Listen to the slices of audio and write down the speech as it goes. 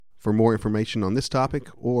For more information on this topic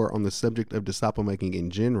or on the subject of disciple making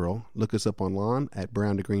in general, look us up online at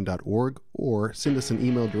browntogreen.org or send us an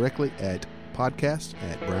email directly at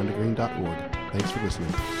podcast@browntogreen.org. Thanks for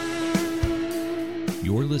listening.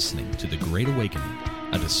 You're listening to The Great Awakening,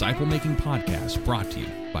 a disciple-making podcast brought to you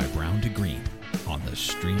by Brown to Green on the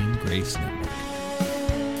Stream Grace Network.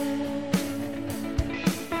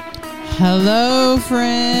 Hello,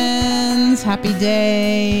 friends. Happy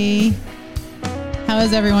day. How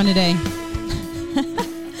is everyone today?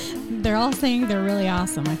 They're all saying they're really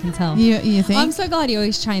awesome. I can tell. You think? I'm so glad you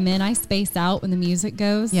always chime in. I space out when the music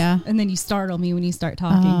goes. Yeah. And then you startle me when you start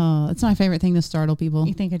talking. Oh, it's my favorite thing to startle people.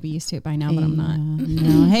 You think I'd be used to it by now, but I'm not.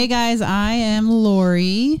 No. Hey, guys. I am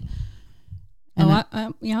Lori. And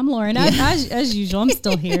I'm Lauren. As usual, I'm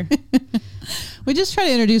still here. We just try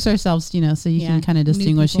to introduce ourselves, so you can kind of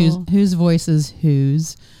distinguish whose voice is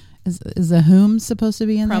whose. Is the whom supposed to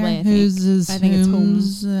be in Probably, there? Whose is I think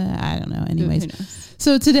whom's? it's whom. I don't know. Anyways. Who knows?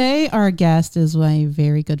 So today our guest is my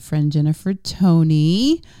very good friend, Jennifer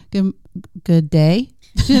Toney. Good day,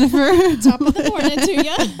 Jennifer. Top of the morning to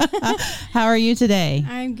you. How are you today?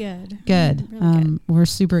 I'm good. Good. Really good. We're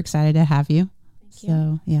super excited to have you. Thank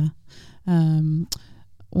you. Yeah.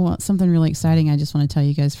 Well, something really exciting I just want to tell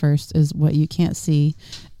you guys first is what you can't see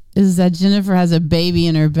is that Jennifer has a baby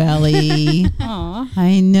in her belly. Aw.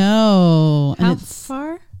 I know. How And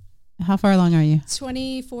far? how far along are you?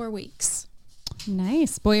 24 weeks.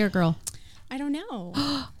 Nice. Boy or girl? I don't know.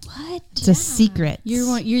 What? It's a secret.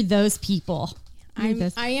 You're those people. I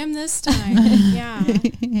am this time. Yeah.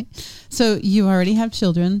 So you already have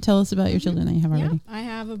children. Tell us about your children that you have already. I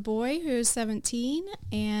have a boy who's 17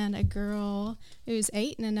 and a girl who's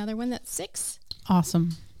 8 and another one that's 6.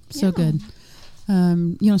 Awesome. So Yeah. good.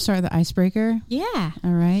 You want to start with the icebreaker? Yeah.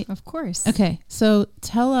 All right. Of course. Okay. So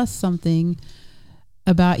tell us something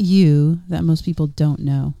about you that most people don't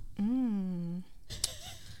know.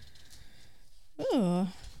 Oh,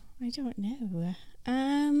 I don't know.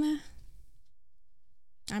 I'm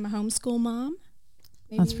a homeschool mom.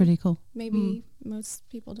 That's pretty cool. Maybe most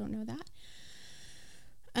people don't know that.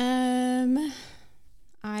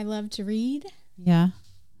 I love to read. Yeah.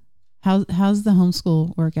 How's the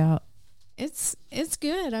homeschool work out? It's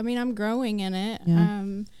good. I mean, I'm growing in it. Yeah.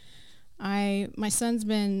 My son's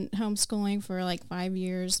been homeschooling for like 5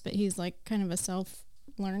 years, but he's like kind of a self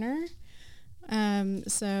learner.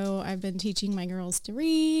 So I've been teaching my girls to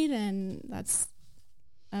read, and that's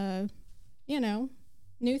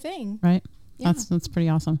new thing. Right. Yeah. That's pretty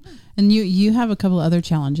awesome. And you have a couple other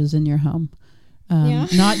challenges in your home. Yeah.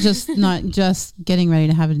 Not just getting ready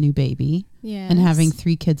to have a new baby and having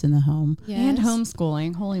 3 kids in the home. Yes. And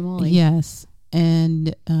homeschooling. Holy moly. Yes.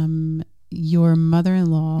 And your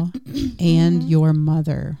mother-in-law and your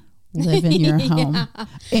mother live in your home. Yeah.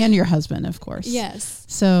 And your husband, of course. Yes.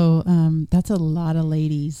 So that's a lot of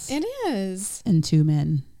ladies It is. and 2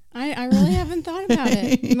 men. I really haven't thought about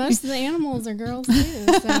it. Most of the animals are girls too.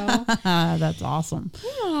 So That's awesome.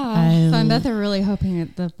 yeah. So I bet they're really hoping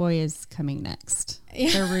that the boy is coming next.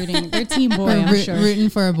 They're rooting. They're team boy, I'm sure. Rooting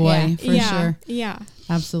for a boy, Yeah. for sure. Yeah.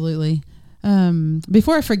 Absolutely.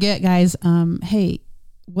 Before I forget, guys, hey,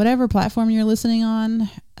 whatever platform you're listening on,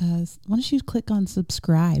 why don't you click on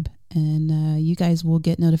subscribe, and you guys will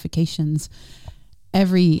get notifications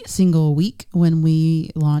every single week when we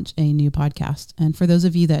launch a new podcast. And for those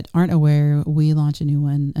of you that aren't aware, we launch a new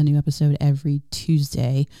episode every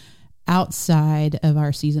Tuesday outside of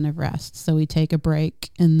our season of rest. So we take a break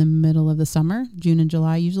in the middle of the summer, June and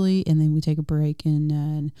July usually, and then we take a break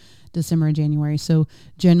in December and January. So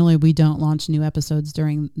generally we don't launch new episodes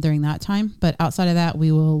during that time, but outside of that,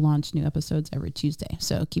 we will launch new episodes every Tuesday.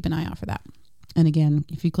 So keep an eye out for that. And again,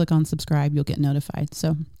 if you click on subscribe, you'll get notified.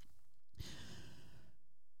 So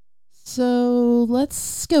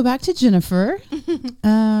let's go back to Jennifer.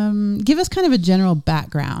 Give us kind of a general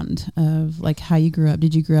background of like how you grew up.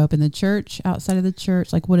 Did you grow up in the church, outside of the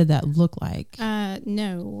church? Like, what did that look like?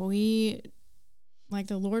 No,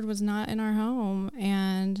 the Lord was not in our home,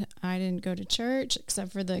 and I didn't go to church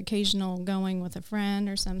except for the occasional going with a friend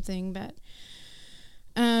or something. But,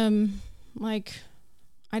 I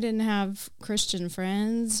didn't have Christian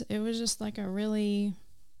friends. It was just like a really,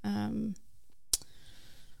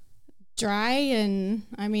 dry, and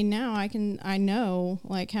I mean now I know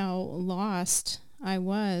like how lost I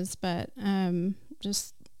was, but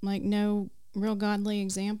just like no real godly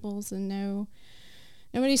examples, and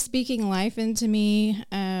nobody speaking life into me,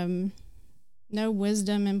 no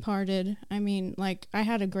wisdom imparted. I mean, like I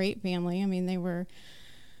had a great family. I mean, they were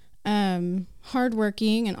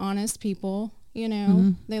hardworking and honest people,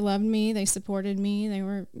 They loved me, they supported me, they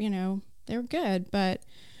were, they were good, but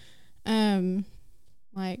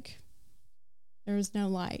like there was no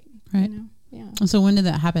light. Right. You know? Yeah. And so when did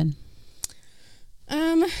that happen?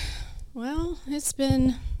 Well, it's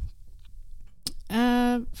been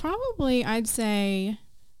probably, I'd say,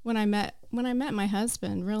 when I met my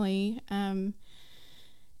husband, really.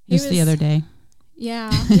 Just the other day.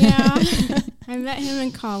 Yeah. I met him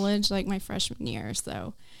in college, like my freshman year,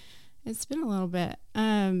 so it's been a little bit.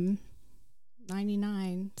 99,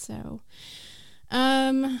 so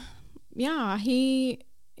yeah, he,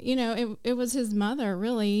 you know, it was his mother,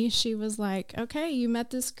 really. She was like, okay, you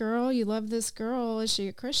met this girl, you love this girl, is she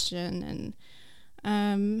a Christian?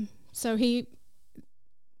 And so he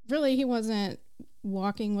wasn't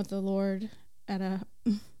walking with the Lord at a,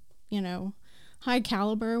 you know, high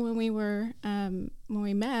caliber when we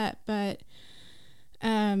met, but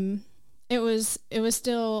it was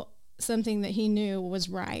still something that he knew was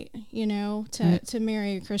right, you know, to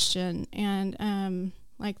marry a Christian. And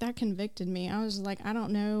like that convicted me. I was like, I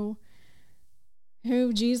don't know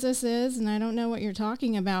who Jesus is, and I don't know what you're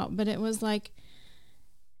talking about, but it was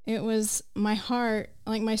my heart,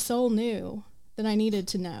 like my soul knew that I needed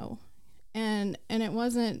to know. And it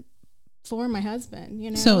wasn't for my husband,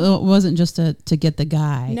 you know. So it wasn't just to get the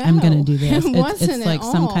guy. No, I'm going to do this. It wasn't it's like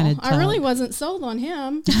at some all. kind of tug. I really wasn't sold on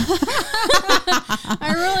him.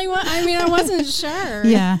 I wasn't sure.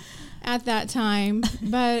 Yeah. At that time,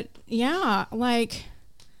 but yeah, like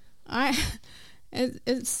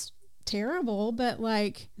it's terrible, but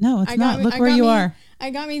like no, it's not. Look where you are.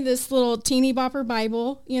 I got me this little teeny bopper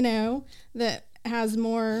Bible, you know, that has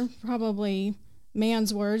more probably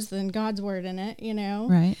man's words than God's word in it, you know.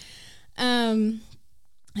 Right. And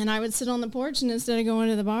I would sit on the porch, and instead of going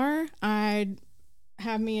to the bar, I'd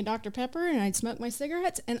have me a Dr. Pepper, and I'd smoke my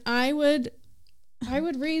cigarettes, and I would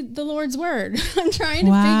read the Lord's word. I'm trying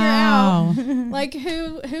to figure out like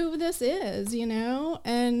who this is, you know?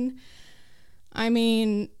 And I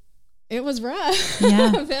mean, it was rough.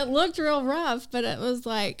 Yeah. It looked real rough, but it was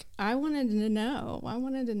like, I wanted to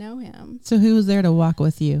know him. So who was there to walk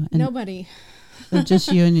with you? And nobody. So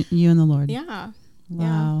just you and the Lord. Yeah.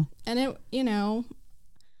 Wow. Yeah. And it, you know,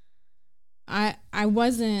 I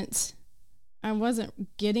wasn't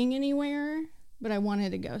getting anywhere, but I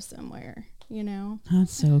wanted to go somewhere, you know.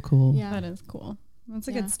 That's so cool. Yeah. That is cool. That's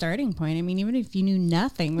a good starting point. I mean, even if you knew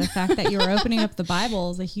nothing, the fact that you were opening up the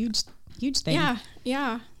Bible is a huge thing.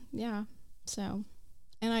 Yeah. So,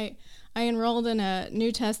 and I enrolled in a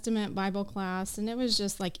New Testament Bible class, and it was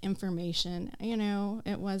just like information, you know.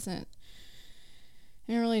 It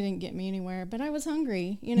really didn't get me anywhere, but I was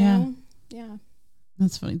hungry, you know. Yeah.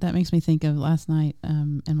 That's funny. That makes me think of last night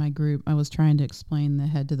in my group. I was trying to explain the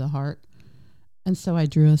head to the heart. And so I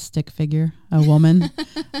drew a stick figure, a woman,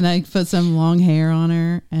 and I put some long hair on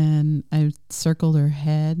her, and I circled her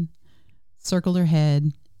head,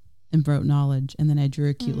 and wrote knowledge. And then I drew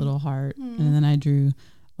a cute little heart. And then I drew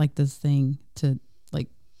like this thing to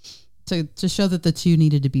show that the two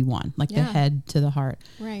needed to be one, like the head to the heart.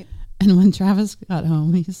 Right. And when Travis got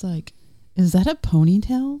home, he's like, is that a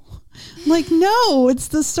ponytail? I'm like, no, it's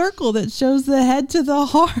the circle that shows the head to the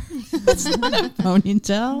heart. It's not a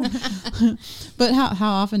ponytail. But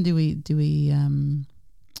how often do we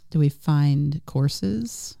find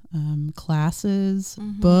courses, classes,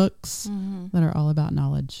 books that are all about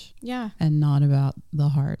knowledge? Yeah. And not about the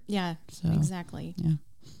heart. Yeah. So exactly. Yeah.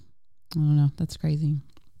 I don't know. That's crazy.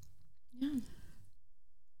 Yeah.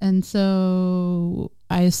 And so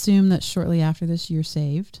I assume that shortly after this, you're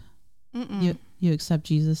saved. You accept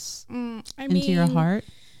Jesus into your heart?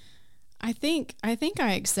 I think I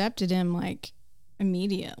accepted him like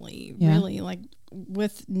immediately, really, like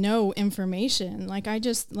with no information. Like I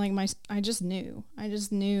just knew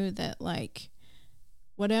that like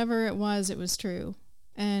whatever it was true.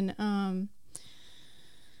 And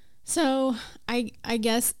so I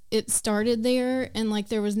guess it started there, and like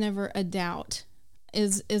there was never a doubt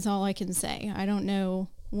is all I can say. I don't know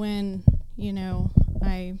when, you know,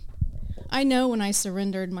 I know when I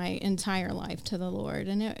surrendered my entire life to the Lord,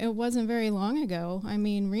 and it wasn't very long ago. I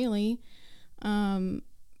mean, really, I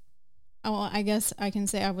guess I can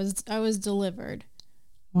say I was delivered.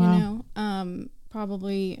 Wow. You know,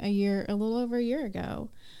 probably a little over a year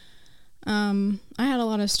ago. I had a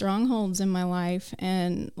lot of strongholds in my life,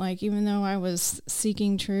 and like even though I was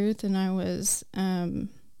seeking truth and I was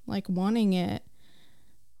like wanting it,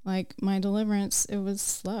 like my deliverance, it was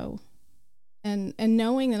slow. And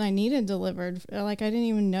knowing that I needed delivered, like I didn't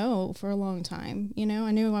even know for a long time, you know.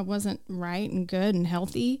 I knew I wasn't right and good and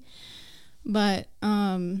healthy, but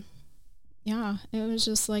yeah, it was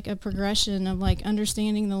just like a progression of like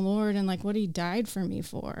understanding the Lord and like what he died for me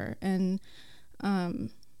for. And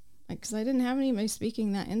because I didn't have anybody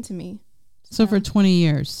speaking that into me. So for 20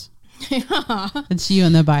 years. Yeah. It's you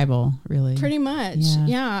and the Bible, really. Pretty much.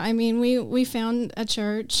 Yeah. I mean, we found a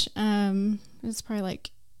church. It was probably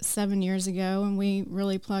like 7 years ago, and we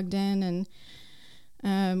really plugged in,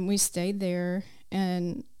 and we stayed there.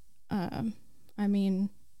 And I mean,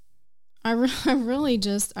 I really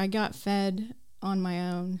just, I got fed on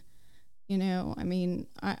my own. You know, I mean,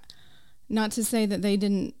 not to say that they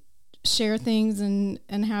didn't share things and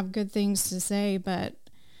have good things to say, but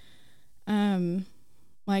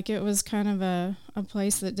like it was kind of a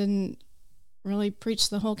place that didn't really preach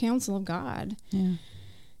the whole counsel of God. Yeah.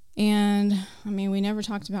 And I mean, we never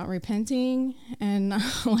talked about repenting, and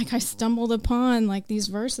like I stumbled upon like these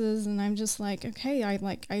verses, and I'm just like, okay, I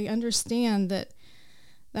understand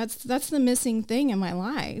that's the missing thing in my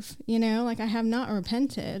life, you know, like I have not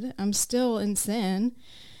repented. I'm still in sin.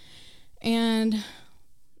 And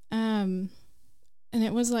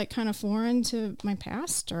it was like kind of foreign to my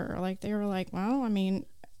pastor. Like they were like, well, I mean,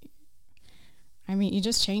 you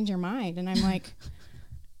just change your mind. And I'm like,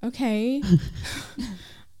 okay.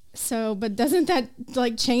 So, but doesn't that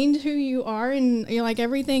like change who you are and you're like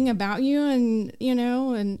everything about you, and, you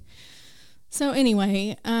know, and so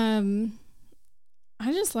anyway, I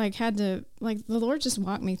just like had to, like, the Lord just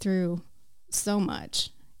walked me through so much,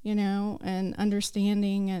 you know, and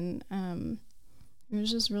understanding, and it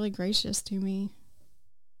was just really gracious to me.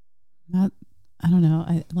 I don't know.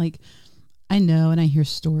 I know, and I hear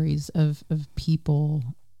stories of people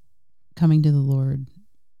coming to the Lord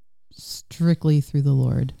strictly through the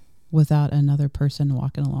Lord without another person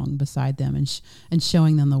walking along beside them and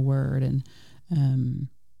showing them the Word and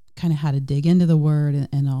kind of how to dig into the Word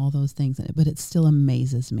and all those things. But it still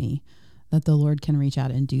amazes me that the Lord can reach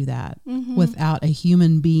out and do that without a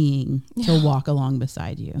human being to walk along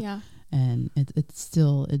beside you. Yeah. And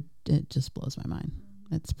it just blows my mind.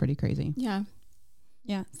 It's pretty crazy. Yeah.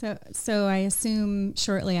 Yeah. So I assume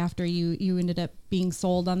shortly after you ended up being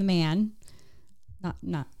sold on the man.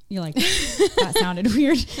 Not you're like, that sounded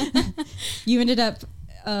weird. You ended up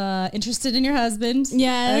interested in your husband.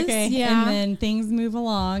 Yes. Okay. Yeah. And then things move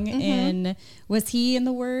along. And was he in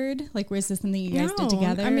the Word? Like, was this something you guys did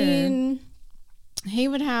together? I mean, he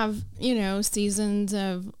would have, you know, seasons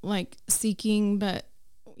of like seeking, but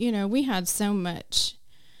you know, we had so much,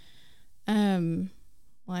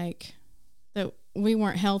 like that we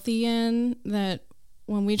weren't healthy in, that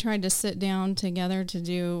when we tried to sit down together to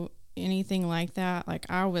do anything like that, like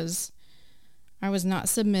I was not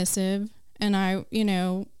submissive, and I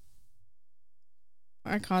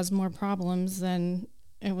caused more problems than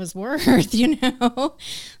it was worth, you know?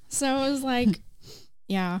 So it was like,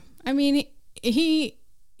 yeah, I mean, he's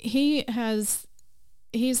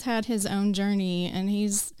had his own journey, and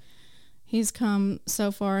he's come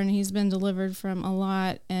so far, and he's been delivered from a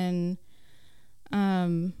lot, and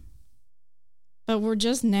but we're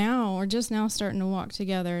just now starting to walk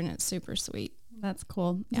together, and it's super sweet. That's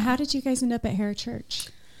cool. Yeah. How did you guys end up at Hera Church?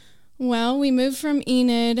 Well, we moved from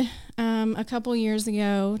Enid a couple years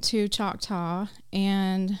ago to Choctaw,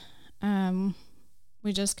 and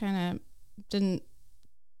we just kind of didn't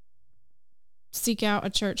seek out a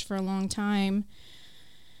church for a long time.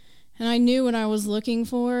 And I knew what I was looking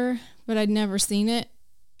for, but I'd never seen it,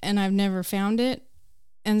 and I've never found it.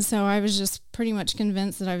 And so I was just pretty much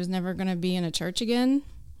convinced that I was never going to be in a church again.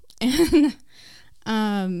 And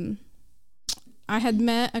I had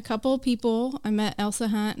met a couple of people. I met Elsa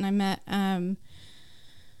Hunt, and I met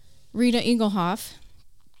Rita Eaglehoff,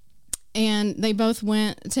 and they both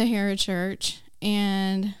went to Hera Church,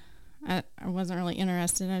 and I wasn't really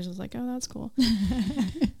interested. I was just like, oh, that's cool.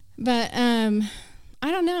 But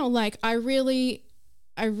I don't know, like I really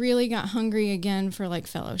got hungry again for like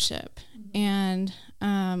fellowship, and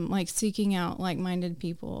like seeking out like-minded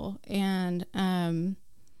people, and I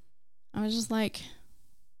was just like,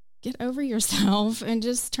 get over yourself and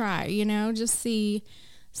just try, you know, just see.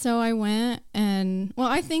 So I went, and well,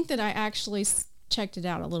 I think that I actually checked it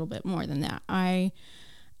out a little bit more than that. I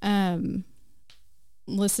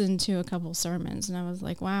listened to a couple sermons, and I was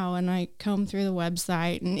like, wow. And I combed through the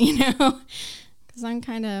website, and you know, because I'm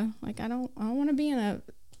kind of like, I don't want to be in a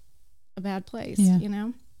bad place, you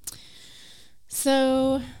know.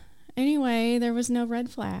 So anyway, there was no red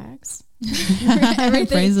flags. Everything,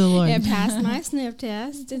 praise the Lord. It passed my sniff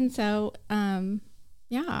test, and so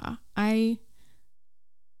yeah, I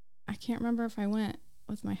can't remember if I went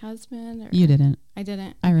with my husband or You didn't. I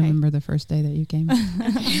didn't. I remember the first day that you came.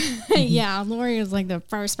 Yeah, Lori was like the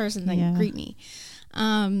first person to greet me.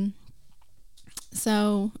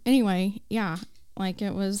 So anyway, yeah, like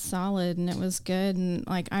it was solid, and it was good, and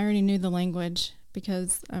like I already knew the language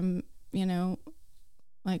because I'm, you know,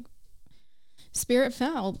 like spirit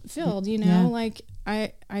filled, you know, Yeah. like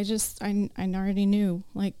I already knew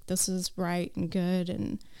like this is right and good.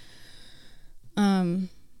 And,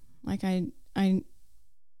 like I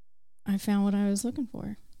found what I was looking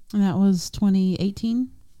for. And that was 2018.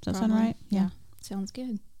 Does that sound Probably. right? Yeah. Sounds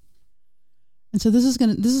good. And so this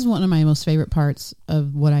is one of my most favorite parts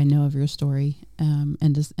of what I know of your story, and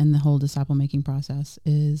the whole disciple making process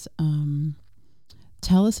is,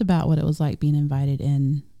 tell us about what it was like being invited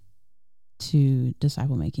in to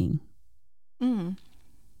disciple making. I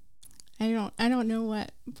don't know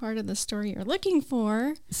what part of the story you're looking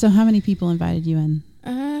for. So how many people invited you in?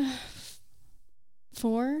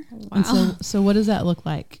 4. Wow. And so what does that look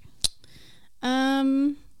like?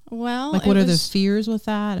 Well, Like, what are the fears with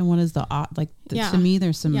that, and what is the Yeah. to me?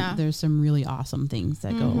 There's some Yeah. there's some really awesome things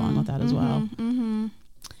that go along with that as well.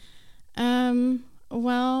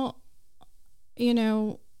 Well, you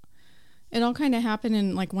know, it all kind of happened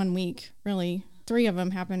in like 1 week. Really, 3 of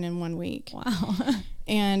them happened in 1 week. Wow.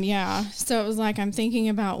 And yeah, so it was like I'm thinking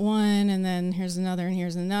about one, and then here's another, and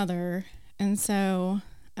here's another, and so,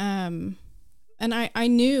 and I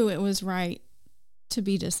knew it was right to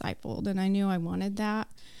be discipled, and I knew I wanted that.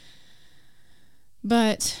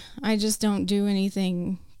 But I just don't do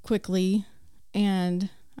anything quickly, and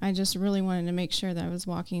I just really wanted to make sure that I was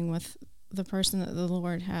walking with the person that the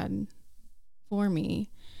Lord had for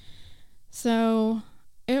me. So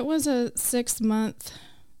it was a 6-month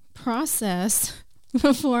process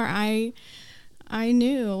before I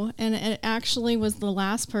knew, and it actually was the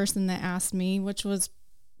last person that asked me, which was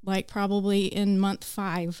like probably in month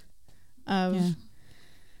 5 of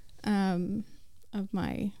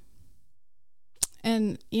my.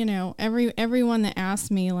 And, you know, everyone that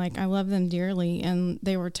asked me, like, I love them dearly, and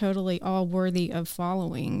they were totally all worthy of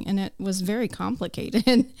following. And it was very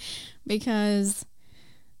complicated because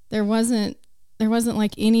there wasn't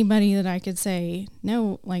like anybody that I could say,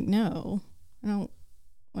 no, I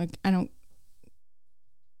don't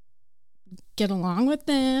get along with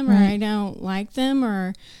them, or Right. I don't like them,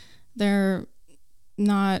 or they're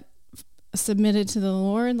not submitted to the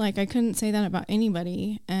Lord. Like, I couldn't say that about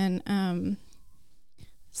anybody. And,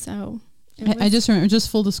 so I just remember, just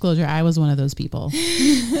full disclosure, I was one of those people.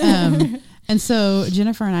 And so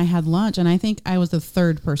Jennifer and I had lunch, and I think I was the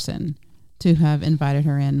 3rd person to have invited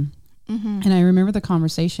her in. And I remember the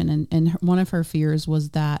conversation, and one of her fears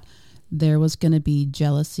was that there was going to be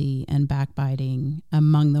jealousy and backbiting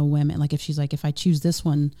among the women. Like, if I choose this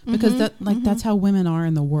one, because that's how women are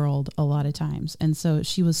in the world a lot of times. And so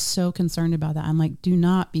she was so concerned about that. I'm like, do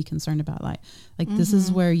not be concerned about like this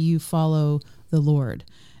is where you follow the Lord.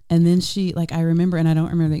 And then she, like, I remember, and I don't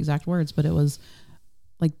remember the exact words, but it was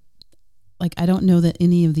like, I don't know that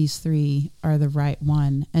any of these 3 are the right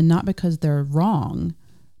one, and not because they're wrong,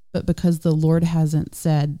 but because the Lord hasn't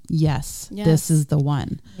said, yes. This is the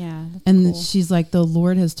one. Yeah. That's And cool. she's like, the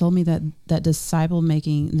Lord has told me that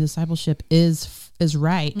discipleship is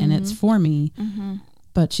right, and it's for me.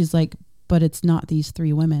 But she's like, but it's not these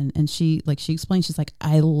 3 women. And she explained, she's like,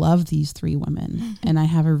 I love these 3 women, and I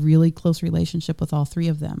have a really close relationship with all 3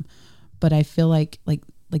 of them. But I feel like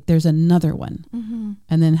there's another one.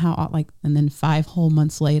 And then and then 5 whole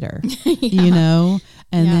months later, you know,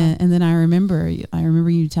 and then I remember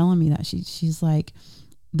you telling me that she's like,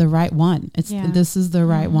 the right one. This is the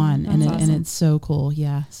right one. That's awesome. And it's so cool.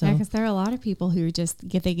 Yeah. So because there are a lot of people who just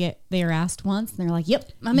they are asked once and they're like,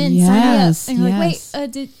 "Yep, I'm in." Yes, sign me up. And you're yes.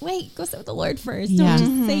 like, "Wait, go sit with the Lord first. Yeah.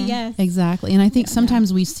 Don't just say yes." Exactly. And I think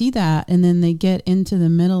sometimes we see that, and then they get into the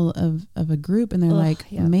middle of a group, and they're like,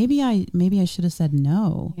 yeah. maybe I should have said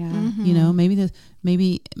no. Yeah. You know, maybe that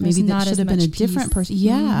not should as have been a much different peace. person.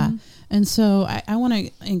 Yeah. And so I want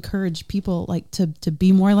to encourage people like to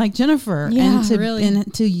be more like Jennifer, Yeah, and to really.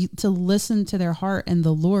 and to listen to their heart and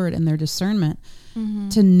the Lord and their discernment,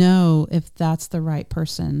 to know if that's the right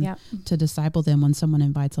person Yep. to disciple them when someone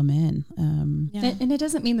invites them in. And it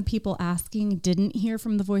doesn't mean the people asking didn't hear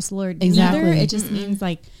from the voice of the Lord. Exactly. Either. It just means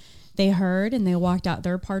like they heard and they walked out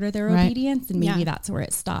their part of their Right. obedience, and maybe Yeah. that's where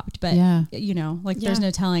it stopped. But Yeah. you know, like Yeah. there's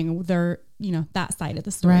no telling that side of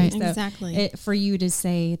the story. Right. So Exactly. for you to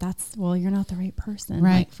say you're not the right person.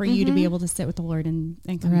 Right. Like for you to be able to sit with the Lord and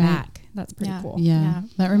come Right. back. That's pretty Yeah. cool. Yeah. Yeah.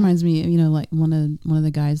 That reminds me, you know, like one of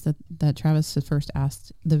the guys that Travis had first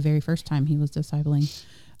asked the very first time he was discipling,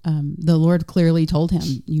 the Lord clearly told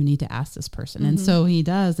him, you need to ask this person. And so he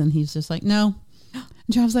does, and he's just like, no. And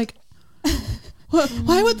Travis like,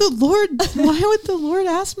 why would the Lord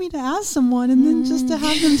ask me to ask someone and then just to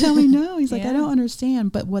have them tell me no? He's like, I Yeah. don't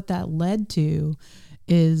understand. But what that led to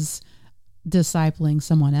is discipling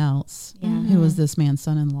someone else who was this man's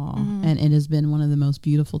son-in-law, and it has been one of the most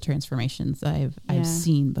beautiful transformations I've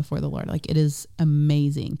seen before the Lord. Like, it is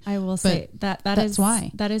amazing. I will say that's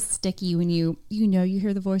why that is sticky when you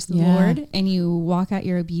hear the voice of the Lord and you walk out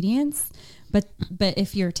your obedience, but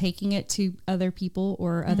if you're taking it to other people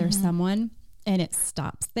or other someone and it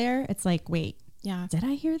stops there, it's like, wait, did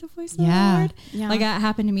I hear the voice of the Lord? Yeah. Like, that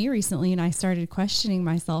happened to me recently, and I started questioning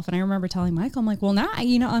myself. And I remember telling Michael, I'm like, well, now,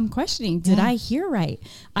 I'm questioning. Did I hear right?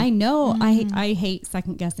 I know I hate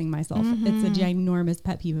second guessing myself. It's a ginormous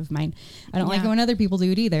pet peeve of mine. I don't like it when other people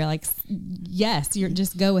do it either. Like, yes, you're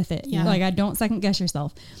just go with it. Yeah. Like, I don't second guess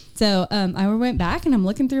yourself. So I went back and I'm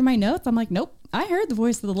looking through my notes. I'm like, nope. I heard the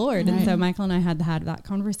voice of the Lord. Right. And so Michael and I had that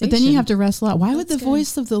conversation. But then you have to wrestle out. Why would the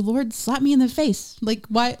voice of the Lord slap me in the face? Like,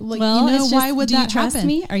 why? Like, why would that happen? Do you trust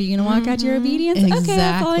me? Are you going to walk out your obedience? Exactly. Okay,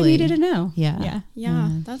 that's all I needed to know. Yeah.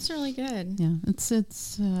 That's really good. Yeah. It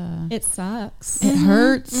sucks. It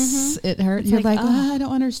hurts. It hurts. You're like, I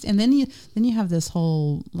don't understand. And then you have this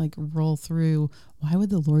whole like roll through. Why would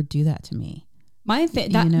the Lord do that to me? My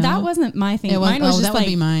thing, that wasn't my thing. Mine was just that would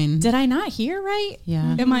be mine. Did I not hear right?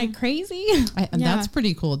 Yeah. Am I crazy? That's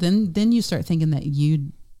pretty cool. Then you start thinking that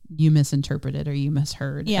you misinterpreted or you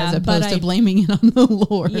misheard, as opposed to blaming it on the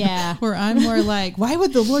Lord. Yeah. Where I'm more like, why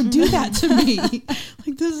would the Lord do that to me?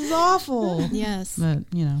 Like, this is awful. Yes. But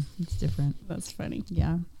it's different. That's funny.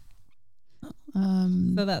 Yeah.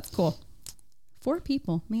 So that's cool. 4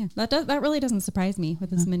 people, man. That really doesn't surprise me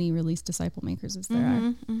with as many released disciple makers as there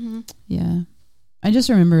are. Yeah. I just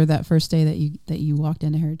remember that first day that you walked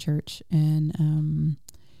into her church, and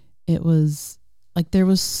it was like there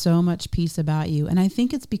was so much peace about you. And I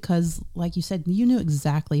think it's because, like you said, you knew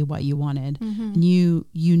exactly what you wanted. And you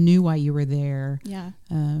knew why you were there. Yeah.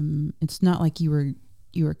 It's not like you were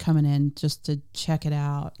coming in just to check it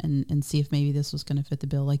out and see if maybe this was going to fit the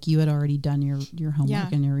bill. Like, you had already done your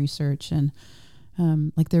homework and your research, and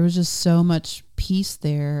like there was just so much peace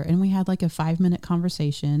there. And we had like a 5-minute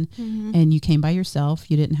conversation, and you came by yourself.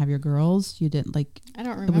 You didn't have your girls. You didn't I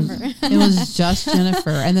don't remember. It was just Jennifer.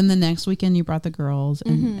 And then the next weekend you brought the girls.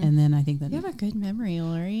 And then I think that you have a good memory,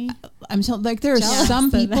 Lori. I'm so like, there are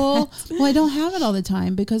some people, well, I don't have it all the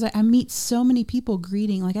time because I meet so many people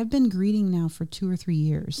greeting. Like, I've been greeting now for 2 or 3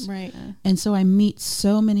 years. Right. And so I meet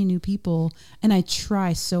so many new people, and I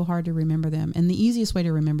try so hard to remember them. And the easiest way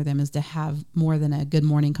to remember them is to have more than a good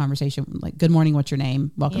morning conversation. Like, good morning, what's your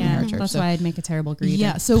name? Welcome to our church. That's why I'd make a terrible greeter.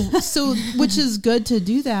 Yeah. So which is good to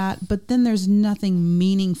do that, but then there's nothing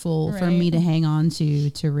meaningful for me to hang on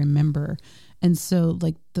to remember. And so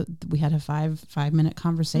like we had a 5-minute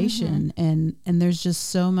conversation, and there's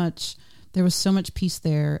just there was so much peace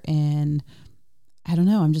there. And I don't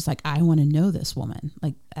know, I'm just like, I want to know this woman.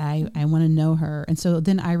 Like, I want to know her. And so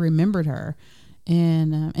then I remembered her.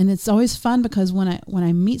 And it's always fun because when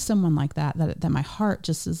I meet someone like that my heart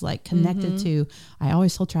just is like connected to, I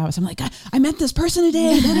always tell Travis, I'm like, I met this person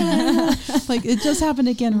today. Like, it just happened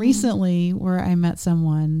again recently where I met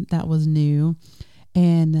someone that was new,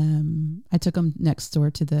 and I took them next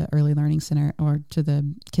door to the early learning center, or to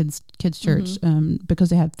the kids church, because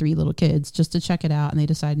they had 3 little kids, just to check it out, and they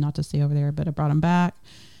decided not to stay over there, but I brought them back,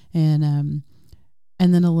 and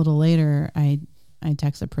then a little later I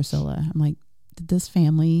texted Priscilla. I'm like, did this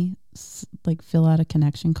family like fill out a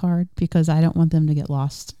connection card? Because I don't want them to get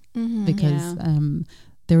lost, because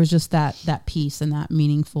there was just that peace and that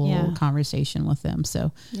meaningful conversation with them.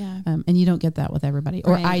 So, and you don't get that with everybody,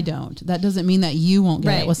 or I don't. That doesn't mean that you won't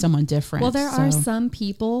get it with someone different. Well, there are some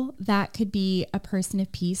people that could be a person of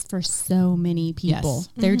peace for so many people. Yes.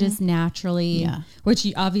 They're just naturally, which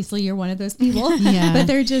obviously you're one of those people, but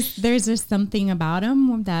there's just something about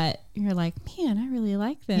them that you're like, man, I really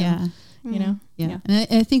like them. Yeah. You know? Yeah. And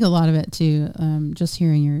I think a lot of it too, just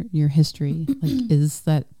hearing your history, like, is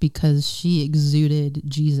that because she exuded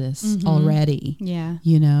Jesus already,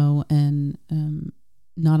 and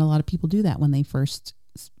not a lot of people do that when they first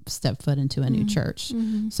step foot into a new church.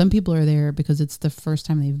 Some people are there because it's the first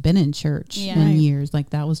time they've been in church in years.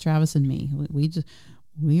 Like, that was Travis and me.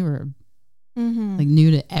 We were like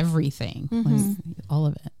new to everything, like all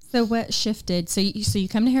of it. So what shifted? So you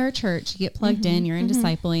come to Hera Church, you get plugged in, you're in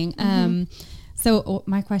discipling. So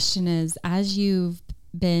my question is, as you've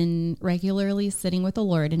been regularly sitting with the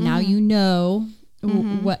Lord, and now you know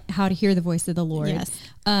how to hear the voice of the Lord,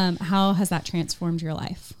 how has that transformed your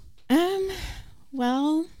life?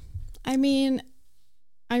 Well, I mean,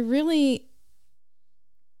 I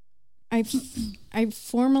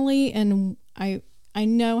formally, and I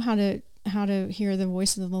know how to hear the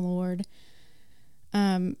voice of the Lord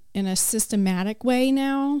in a systematic way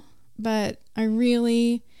now, but I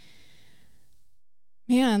really,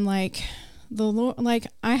 man, like, the Lord, like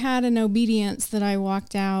I had an obedience that I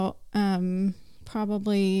walked out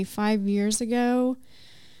probably 5 years ago,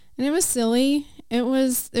 and it was silly. It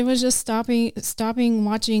was just stopping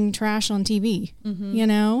watching trash on TV. You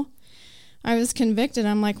know, I was convicted.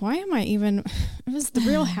 I'm like, why am I even? It was the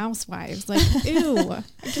Real Housewives. Like, ew, I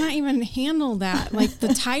can't even handle that. Like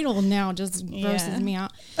the title now just grosses me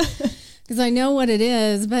out because I know what it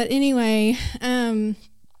is. But anyway,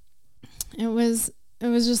 it was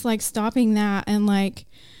just like stopping that, and like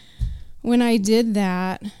when I did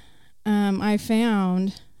that, I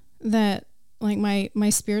found that like my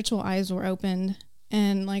spiritual eyes were opened,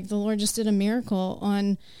 and like the Lord just did a miracle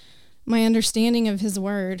on my understanding of His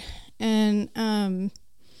Word. And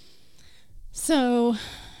so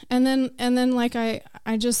and then like I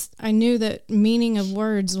knew that meaning of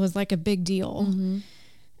words was like a big deal.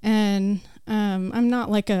 And I'm not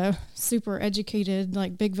like a super educated,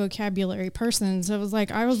 like big vocabulary person, so it was like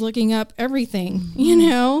I was looking up everything, you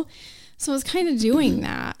know, so I was kind of doing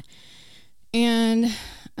that. And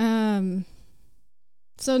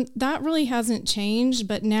so that really hasn't changed,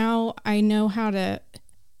 but now I know how to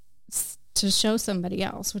show somebody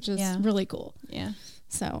else, which is really cool. Yeah.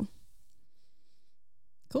 So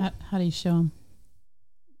cool. How do you show them?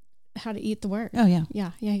 How to eat the word. Oh yeah.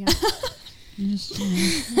 Yeah. Just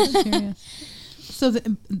curious. So,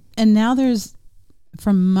 and now there's,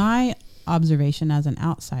 from my observation as an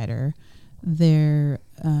outsider, there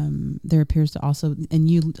appears to also, and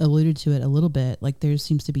you alluded to it a little bit, like there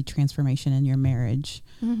seems to be transformation in your marriage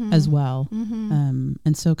as well.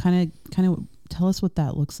 And so kind of tell us what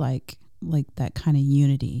that looks like that kind of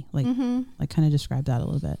unity, like kind of describe that a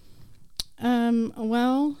little bit.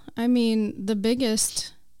 Well, I mean, the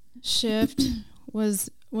biggest shift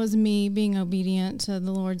was me being obedient to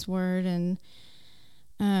the Lord's word, and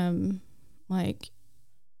like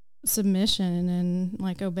submission and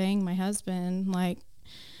like obeying my husband. Like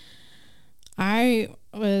I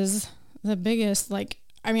was the biggest, like,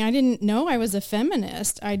 I mean, I didn't know I was a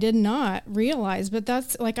feminist. I did not realize, but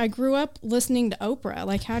that's like, I grew up listening to Oprah.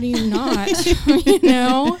 Like, how do you not, you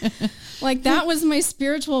know, like that was my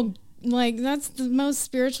spiritual, like, that's the most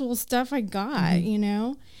spiritual stuff I got, you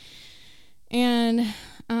know? And,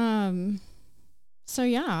 so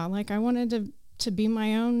yeah, like I wanted to be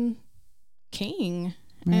my own king,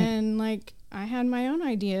 and like I had my own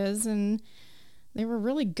ideas and they were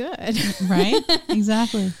really good. Right.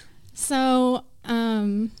 Exactly. So,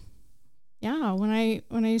 yeah, when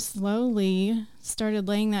I slowly started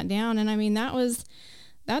laying that down, and I mean,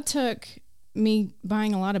 that took me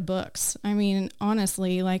buying a lot of books. I mean,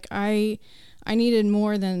 honestly, like I needed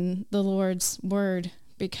more than the Lord's word,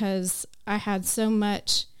 because I had so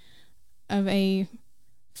much of a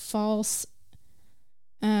false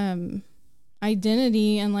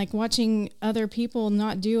identity, and like watching other people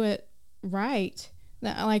not do it right,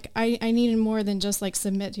 that like I needed more than just like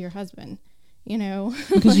submit to your husband, you know,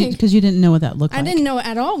 because like, you didn't know what that looked like. I didn't know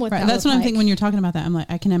at all what that That's what I'm thinking when you're talking about that. I'm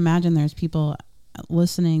like, I can imagine there's people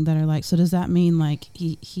listening that are like, so does that mean like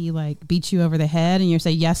he like beats you over the head and you're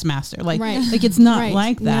saying yes master, like like it's not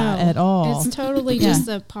like that at all. It's totally just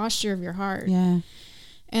the posture of your heart,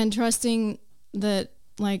 and trusting that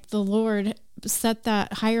like the Lord set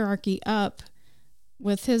that hierarchy up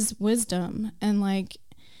with His wisdom. And like,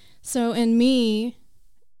 so in me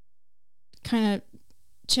kind of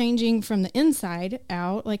changing from the inside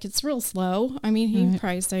out, like it's real slow. I mean, he'd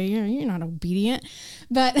probably say, you're not obedient,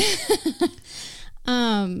 but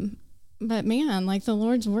but man, like the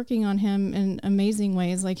Lord's working on him in amazing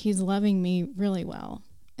ways. Like he's loving me really well.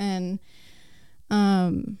 And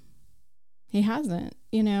he hasn't,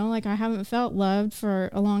 you know, like I haven't felt loved for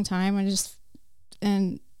a long time.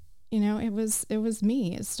 And you know, it was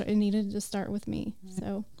me. It needed to start with me.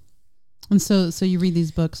 So. And so you read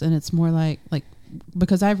these books, and it's more like,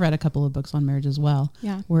 because I've read a couple of books on marriage as well,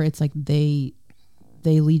 where it's like they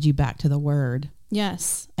lead you back to the word.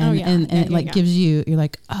 Yes. And it gives you're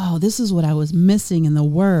like, oh, this is what I was missing in the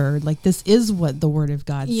word. Like this is what the word of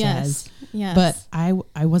God says. Yes. But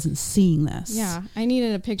I wasn't seeing this. Yeah. I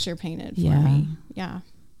needed a picture painted for me. Yeah.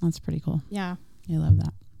 That's pretty cool. Yeah. I love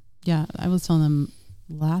that. Yeah. I was telling them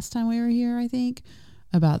last time we were here, I think,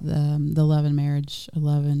 about the Love and Marriage,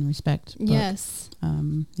 Love and Respect book. Yes.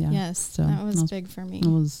 Yes. So that was big for me.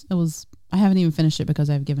 It was, I haven't even finished it because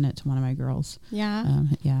I've given it to one of my girls. Yeah.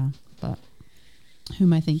 But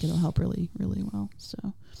whom I think it'll help really, really well.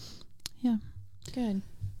 So, yeah. Good.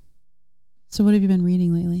 So what have you been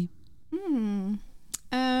reading lately?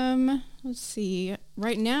 Let's see.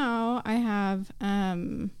 Right now I have,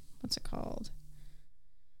 what's it called?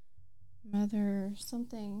 Mother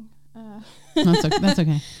something. That's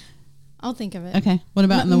okay. I'll think of it. Okay. What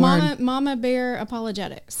about in the word? Mama Bear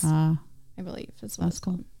Apologetics. I believe that's what That's it's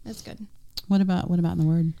cool. called. That's good. What about in the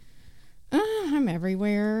word? I'm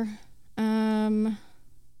everywhere.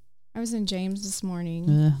 I was in James this morning.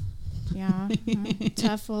 Ugh. Yeah.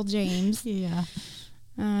 Tough old James. Yeah.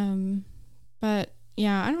 But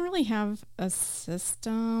yeah, I don't really have a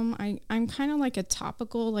system. I'm kind of like a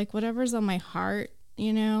topical, like whatever's on my heart,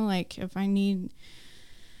 like if I need,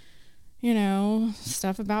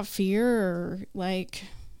 stuff about fear or like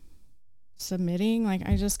submitting, like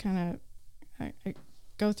I just kind of, I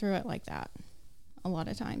go through it like that a lot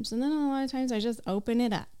of times. And then a lot of times I just open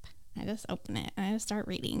it up. I just open it and I just start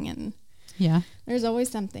reading, and yeah, there's always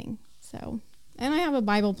something. So, and I have a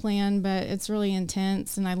Bible plan, but it's really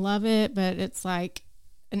intense and I love it, but it's like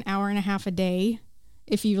an hour and a half a day.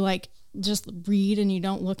 If you like just read and you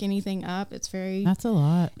don't look anything up, that's a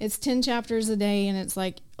lot. It's 10 chapters a day, and it's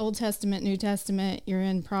like Old Testament, New Testament. You're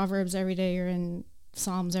in Proverbs every day. You're in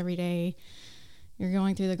Psalms every day. You're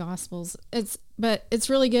going through the Gospels. It's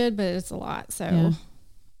really good, but it's a lot. So yeah.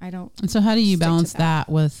 I don't. And so how do you balance that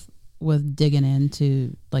with digging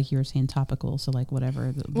into, like you were saying, topical? So like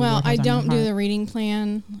whatever. Well, I don't do the reading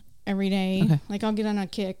plan every day. Okay. Like I'll get on a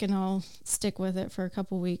kick and I'll stick with it for a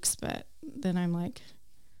couple weeks, but then I'm like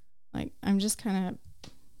I'm just kind of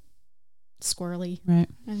squirrely. Right.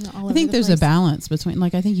 I think there's a balance between,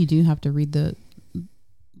 like, I think you do have to read the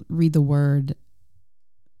word,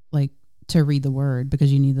 like to read the word,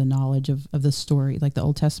 because you need the knowledge of the story, like the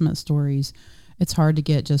Old Testament stories. It's hard to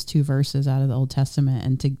get just 2 verses out of the Old Testament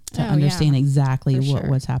and to understand exactly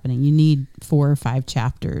what's happening. You need 4 or 5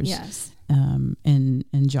 chapters. Yes. In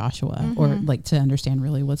Joshua, or like to understand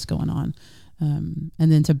really what's going on. And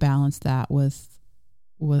then to balance that with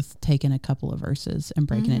taking a couple of verses and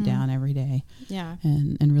breaking it down every day. Yeah.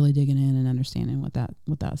 And really digging in and understanding what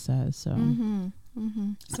that says. So.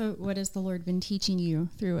 So what has the Lord been teaching you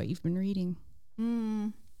through what you've been reading?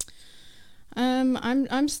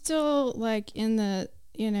 I'm still like in the,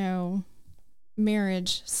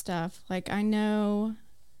 marriage stuff. Like I know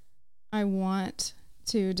I want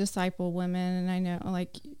to disciple women, and I know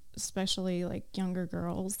like especially like younger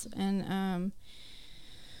girls, and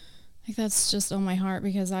like that's just on my heart,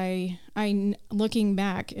 because I looking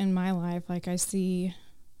back in my life, like I see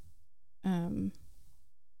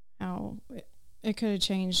how it could have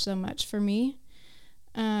changed so much for me.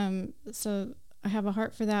 So I have a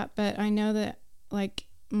heart for that, but I know that like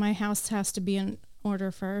my house has to be in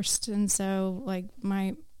order first, and so like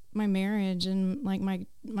my marriage and like my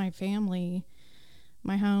family,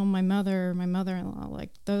 my home, my mother-in-law, like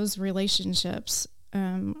those relationships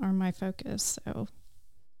are my focus. So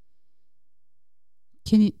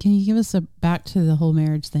can you give us back to the whole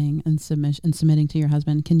marriage thing and submitting to your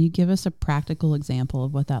husband? Can you give us a practical example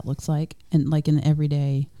of what that looks like in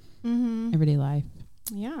everyday life?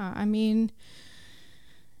 Yeah, I mean,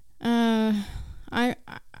 we're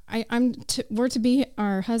to be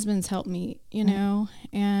our husbands help me, know,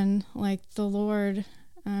 and like the Lord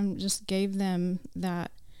just gave them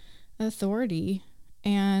that authority,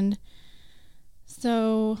 and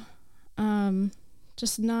so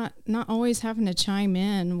just not always having to chime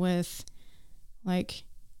in with like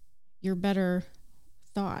your better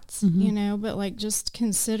thoughts, but like just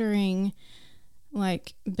considering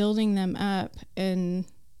like building them up and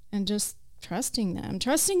just trusting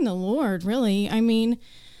the Lord, really. I mean,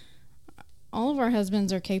 all of our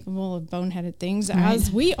husbands are capable of boneheaded things,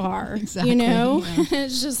 as we are, exactly, Yeah.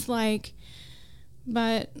 It's just like,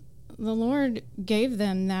 but the Lord gave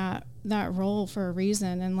them that role for a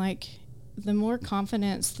reason. And like, the more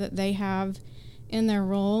confidence that they have in their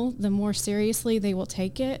role, the more seriously they will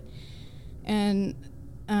take it. And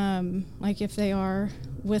like if they are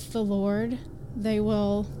with the Lord, they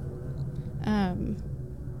will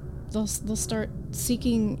they'll start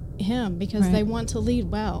seeking him, because they want to lead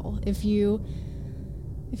well if you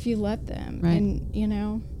let them. Right.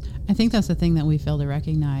 And I think that's the thing that we fail to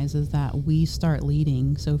recognize, is that we start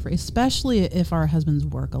leading. So especially if our husbands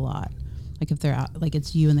work a lot, like if they're out, like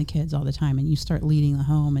it's you and the kids all the time, and you start leading the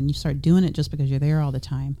home and you start doing it just because you're there all the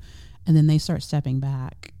time, and then they start stepping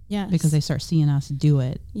back. Yes. Because they start seeing us do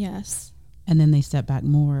it. Yes. And then they step back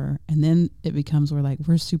more, and then it becomes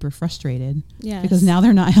we're super frustrated. Yes. Because now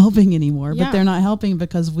they're not helping anymore. Yeah. But they're not helping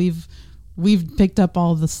because we've picked up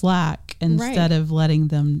all the slack instead of letting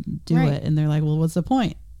them do it. And they're like, well, what's the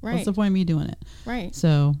point? Right. What's the point of me doing it? Right.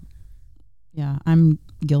 So, yeah, I'm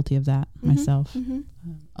guilty of that myself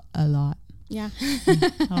a lot. Yeah.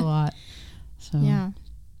 A lot. So yeah.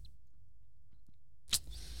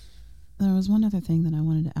 There was one other thing that I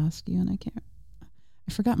wanted to ask you, and I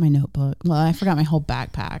I forgot my notebook. Well, I forgot my whole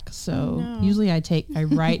backpack. So usually I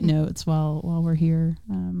write notes while we're here.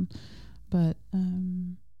 But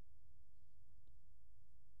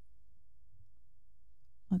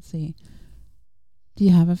let's see. Do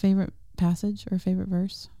you have a favorite passage or a favorite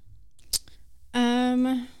verse?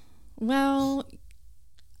 Well,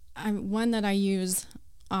 one that I use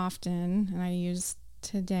often and I used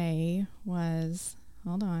today was,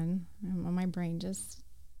 hold on, my brain just,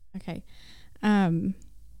 okay.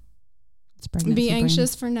 Be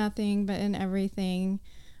anxious for nothing, but in everything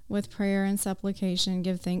with prayer and supplication,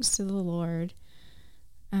 give thanks to the Lord.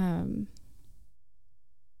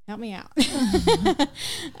 Help me out.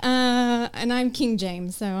 And I'm King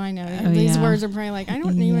James, so I know these words are probably like, I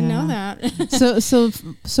don't even know that.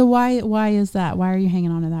 So why is that? Why are you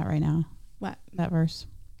hanging on to that right now? What? That verse?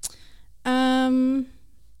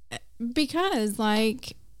 Because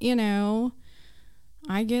like,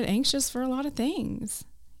 I get anxious for a lot of things.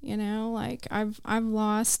 Like I've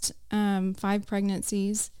lost 5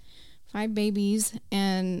 pregnancies, 5 babies,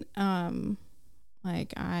 and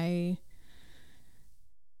like I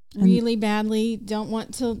really badly don't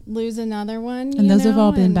want to lose another one. And those have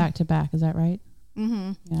all been back to back. Is that right?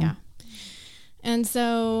 Mm-hmm. Yeah. And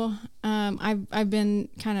so I've been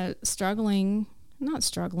kind of not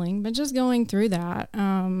struggling, but just going through that.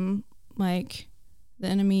 Like the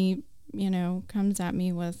enemy, comes at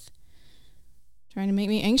me with trying to make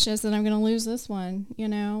me anxious that I'm going to lose this one,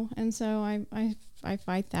 and so I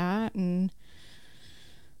fight that, and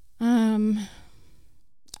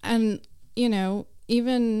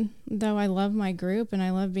even though I love my group and I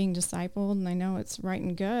love being discipled and I know it's right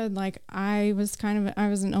and good, like I was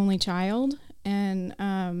an only child,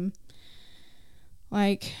 and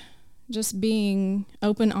like just being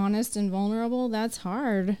open, honest, and vulnerable, that's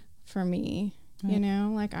hard for me. Right.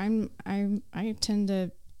 Like I tend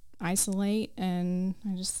to isolate, and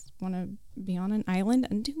I just want to be on an island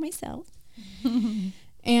and do myself.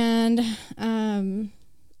 And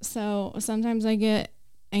so sometimes I get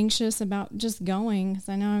anxious about just going because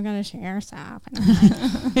I know I've got to share stuff.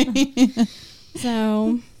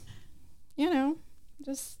 So,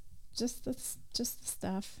 just the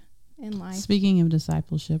stuff in life. Speaking of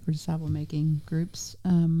discipleship or disciple making groups,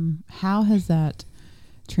 how has that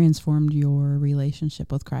transformed your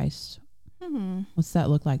relationship with Christ? What's that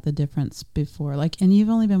look like, the difference before? Like, and you've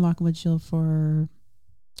only been walking with Jill for,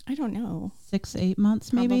 I don't know, 6-8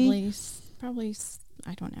 months, maybe? Probably,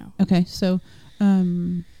 I don't know. Okay. So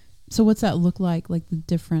what's that look like the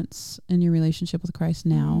difference in your relationship with Christ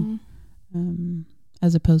now,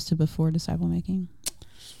 as opposed to before disciple making?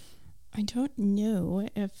 I don't know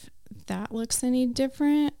if that looks any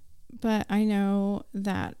different, but I know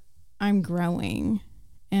that I'm growing,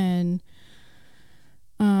 and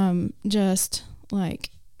just like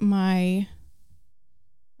I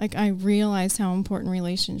realize how important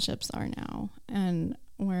relationships are now, and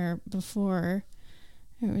where before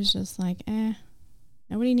it was just like,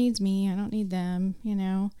 nobody needs me, I don't need them,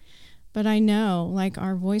 but I know like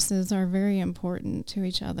our voices are very important to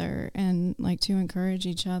each other, and like to encourage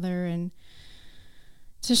each other and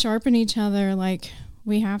to sharpen each other. Like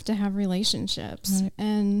we have to have relationships. Right.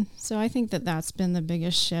 And so I think that that's been the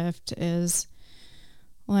biggest shift, is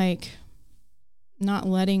like not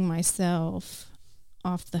letting myself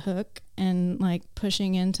off the hook and like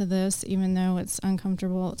pushing into this, even though it's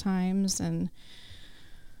uncomfortable at times. And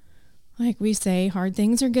like we say, hard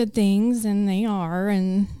things are good things, and they are.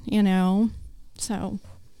 And, so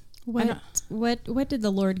what did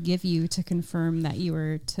the Lord give you to confirm that you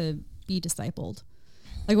were to be discipled?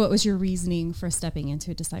 Like, what was your reasoning for stepping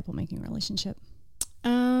into a disciple making relationship?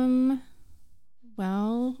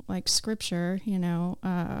 Well, like scripture,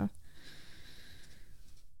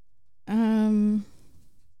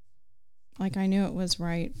 like I knew it was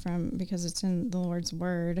right because it's in the Lord's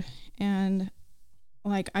word. And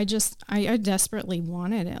like, I desperately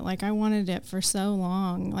wanted it. Like I wanted it for so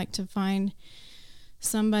long, like to find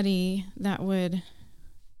somebody that would,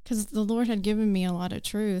 because the Lord had given me a lot of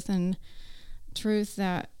truth, and truth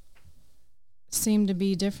that seemed to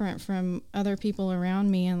be different from other people around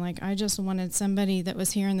me. And like, I just wanted somebody that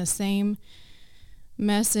was hearing the same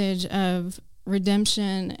message of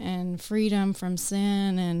redemption and freedom from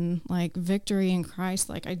sin and like victory in Christ.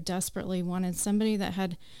 Like I desperately wanted somebody that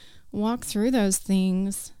had walked through those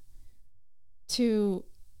things to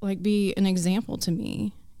like be an example to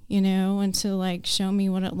me, and to like show me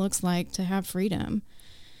what it looks like to have freedom.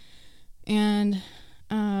 And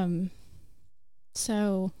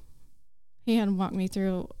so he had walked me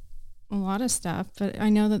through a lot of stuff, but I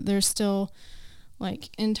know that there's still like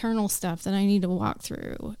internal stuff that I need to walk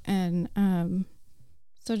through. And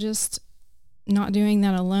so just not doing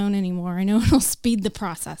that alone anymore. I know it'll speed the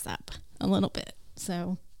process up a little bit.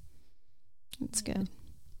 So it's good.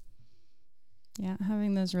 Yeah,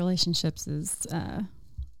 having those relationships is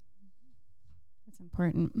it's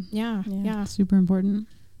important. Yeah. Super important.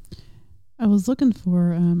 I was looking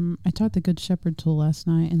for, I taught the Good Shepherd tool last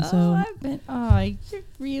night. And so you're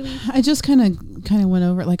really. I just kind of went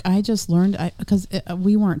over it. Like I just learned, because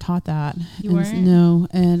we weren't taught that. You weren't? No.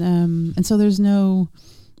 And so there's no,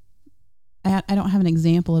 I don't have an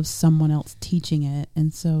example of someone else teaching it.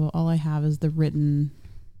 And so all I have is the written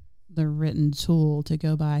tool to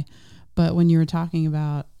go by. But when you were talking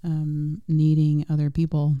about needing other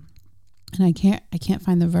people, and I can't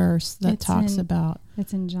find the verse that talks about.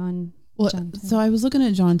 It's in John. Well, John 10. So I was looking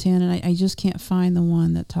at John 10, and I just can't find the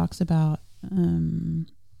one that talks about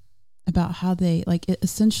how they, like,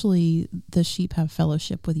 essentially the sheep have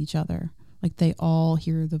fellowship with each other. Like they all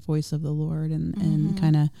hear the voice of the Lord, and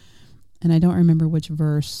kind of, and I don't remember which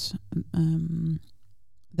verse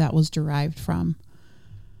that was derived from.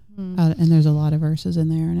 And there's a lot of verses in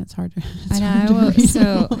there, and it's hard to. I know.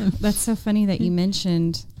 So that's so funny that you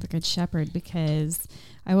mentioned the Good Shepherd, because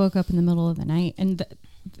I woke up in the middle of the night, and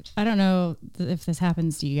I don't know if this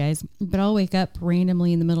happens to you guys, but I'll wake up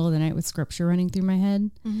randomly in the middle of the night with scripture running through my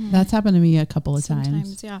head. That's happened to me a couple of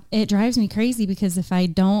times. Yeah, it drives me crazy, because if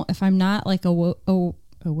I'm not like awakened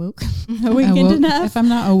enough, if I'm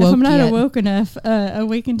not awakened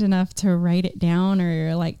enough to write it down,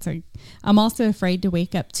 or like to, I'm also afraid to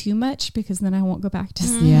wake up too much, because then I won't go back to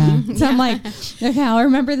sleep. Yeah. So I'm like, okay, I'll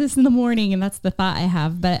remember this in the morning, and that's the thought I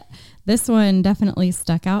have. But this one definitely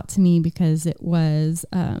stuck out to me, because it was,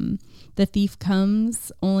 the thief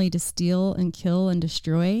comes only to steal and kill and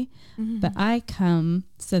destroy, but I come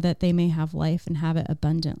so that they may have life and have it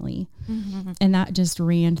abundantly. And that just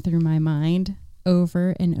ran through my mind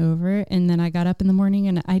over and over. And then I got up in the morning,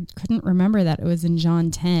 and I couldn't remember that it was in John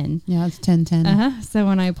 10. Yeah, it's 10:10. So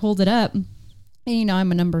when I pulled it up, and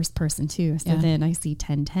I'm a numbers person too. So then I see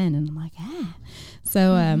 10:10, and I'm like,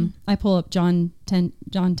 So I pull up John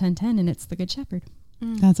 10:10, and it's the Good Shepherd.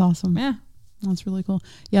 That's awesome. Yeah. That's really cool.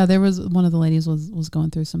 Yeah, there was one of the ladies was going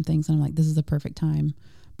through some things, and I'm like, this is the perfect time.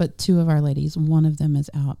 But two of our ladies, one of them is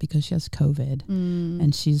out because she has COVID,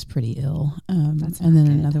 and she's pretty ill. That's and then not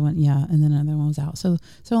good. another one, and then another one was out. So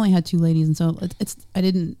I only had two ladies, and so I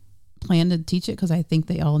didn't plan to teach it because I think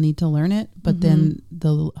they all need to learn it. But then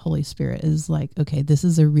the Holy Spirit is like, okay, this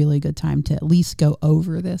is a really good time to at least go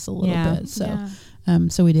over this a little bit. So,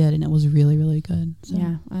 so we did, and it was really, really good. So.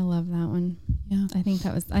 Yeah, I love that one. Yeah, I think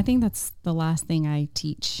that's the last thing I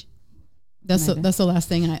teach. That's the last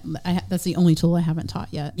thing I that's the only tool I haven't taught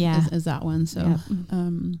yet. Yeah, is that one. So,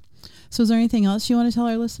 so is there anything else you want to tell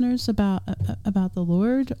our listeners about the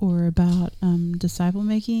Lord, or about disciple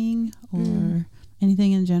making, or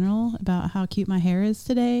anything in general about how cute my hair is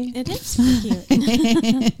today? it is cute.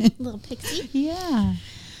 Little pixie. Yeah.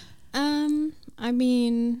 I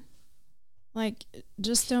mean, like,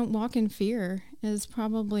 just don't walk in fear is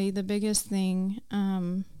probably the biggest thing.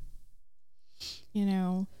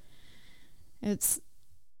 It's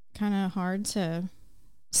kind of hard to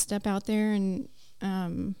step out there and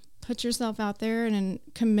put yourself out there and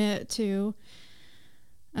commit to.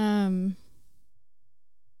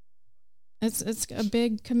 It's a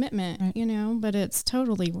big commitment, right. But it's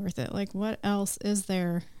totally worth it. Like, what else is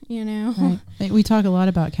there, Right. We talk a lot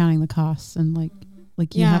about counting the costs, and like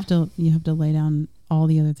you have to lay down all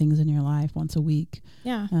the other things in your life once a week.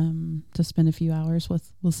 Yeah. To spend a few hours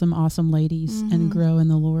with some awesome ladies and grow in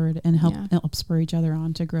the Lord, and help spur each other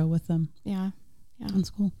on to grow with them. Yeah. Yeah. That's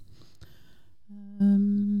cool.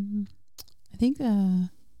 I think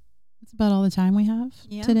that's about all the time we have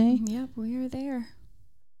today. Yep, we are there.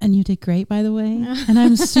 And you did great, by the way. And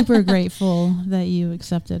I'm super grateful that you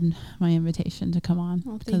accepted my invitation to come on,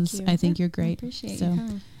 because I think you're great. I appreciate so,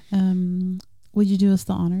 you. Would you do us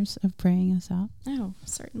the honors of praying us out? Oh,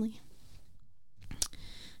 certainly.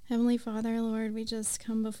 Heavenly Father, Lord, we just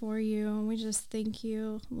come before you, and we just thank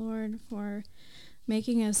you, Lord, for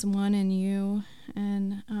making us one in you,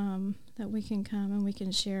 and that we can come and we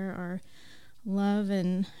can share our love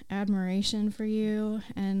and admiration for you,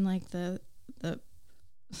 and like the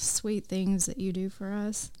sweet things that you do for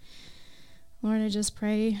us. Lord, I just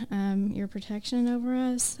pray your protection over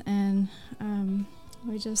us, and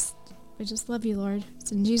we just love you, Lord.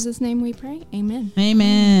 It's in Jesus' name we pray. Amen.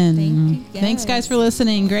 Amen. Thank you, guys. Thanks, guys, for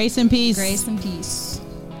listening. Grace and peace. Grace and peace.